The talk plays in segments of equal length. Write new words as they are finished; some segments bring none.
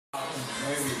Come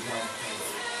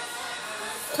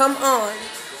on.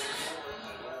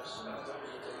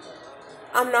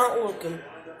 I'm not looking.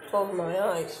 Close my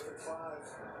eyes.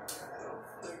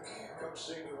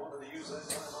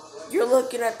 You're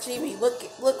looking at TV.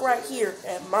 Look right here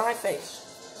at my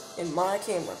face in my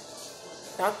camera.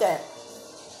 Not that.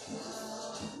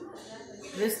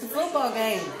 This is the football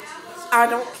game. I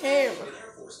don't care.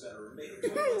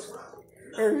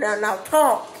 now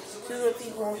talk to the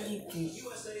people on YouTube.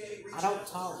 I don't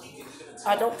talk.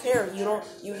 I don't care.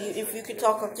 If you can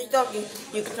talk on TikTok, you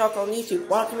can talk on YouTube.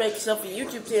 Why don't you make yourself a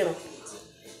YouTube channel?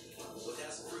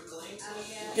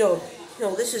 Yo,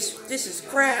 this is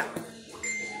crap.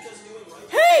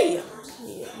 Hey!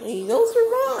 Those are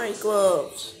my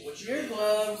gloves. Your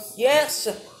gloves? Yes.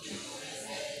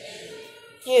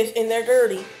 Yes, and they're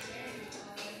dirty.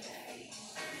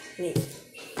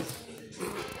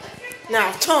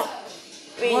 Now, talk.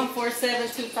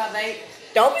 147258.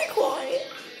 Don't be quiet.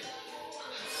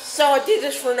 So I did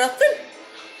this for nothing?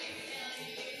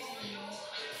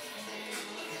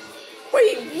 What do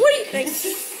you think?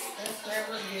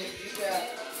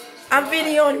 I'm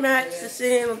videoing Max to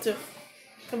send him to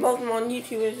promote him on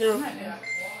YouTube.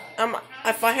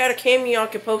 If I had a Cameo, I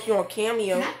could post you on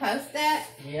Cameo. Can I post that?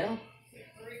 Yeah.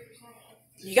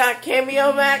 You got a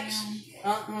Cameo, Max?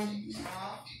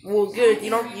 Well, good. You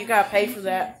gotta pay for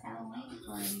that.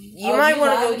 You might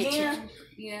want to go get you.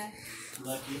 Yeah.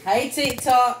 Hey,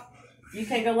 TikTok. You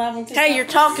can't go live on TikTok. Hey, you're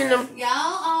talking to. Y'all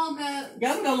all go.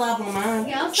 Y'all can go live on mine.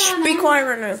 Y'all sign Be on. quiet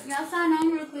right now. Y'all sign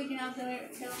on real quick and I'll tell them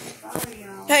to follow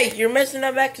y'all. Hey, you're messing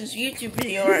up Max's YouTube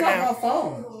video right now. my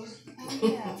phone.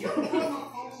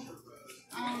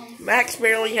 Max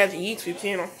barely has a YouTube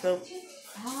channel, so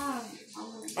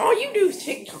all you do is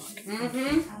TikTok.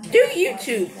 Do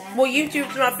YouTube. Well,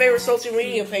 YouTube's my favorite social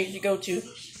media page to go to.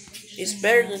 It's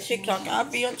better than TikTok.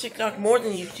 I'd be on TikTok more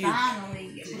than YouTube.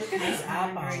 Finally. Look at these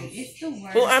eyeballs. It's the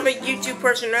worst. Well, I'm a YouTube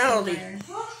personality,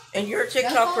 and you're a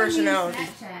TikTok personality.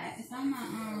 It's on my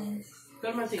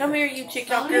Go to my TikTok. Come here, you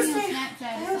Follow me on TikToker.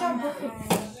 Snapchat. It's on my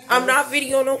I'm not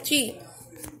videoing on T.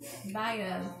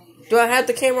 bio. Do I have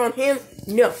the camera on him?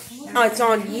 No. Oh, it's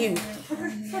on you.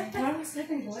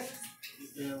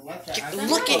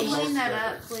 Look at Clean that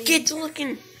up, please. kids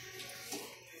looking.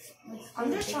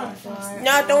 I'm just trying to find.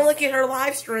 No, don't look at her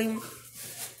live stream.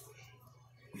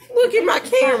 Look at my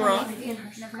camera.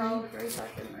 Nicole, 3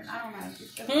 seconds. I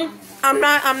don't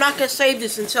know. I'm not gonna save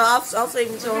this until I'll save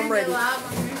it until I'm ready,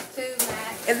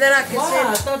 and then I can Why?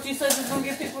 I send. thought you said you was going to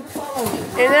get people to follow you.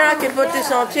 And then I can put this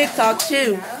on TikTok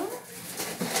too.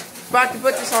 But I can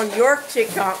put this on your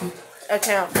TikTok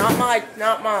account, not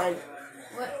mine.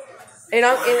 And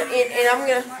I'm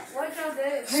gonna. What y'all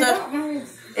do? So,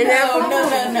 and No.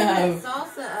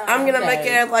 I'm gonna make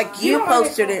it like you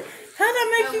posted it. How'd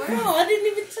I make you fall? I didn't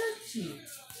even touch you.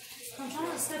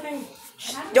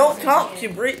 Don't talk to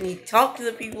Brittany. Talk to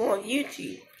the people on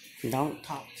YouTube. Don't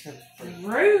talk to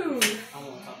Rude. I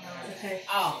won't talk to her.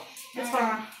 Oh. That's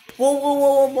fine.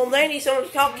 Well, they need someone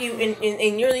to talk to you,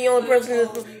 and you're the only person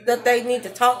that they need to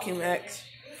talk to, Max.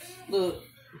 Look.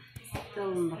 Tell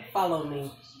them to follow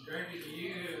me.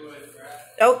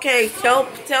 Okay, tell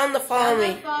them to follow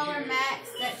me. Follow Max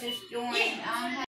that just joined.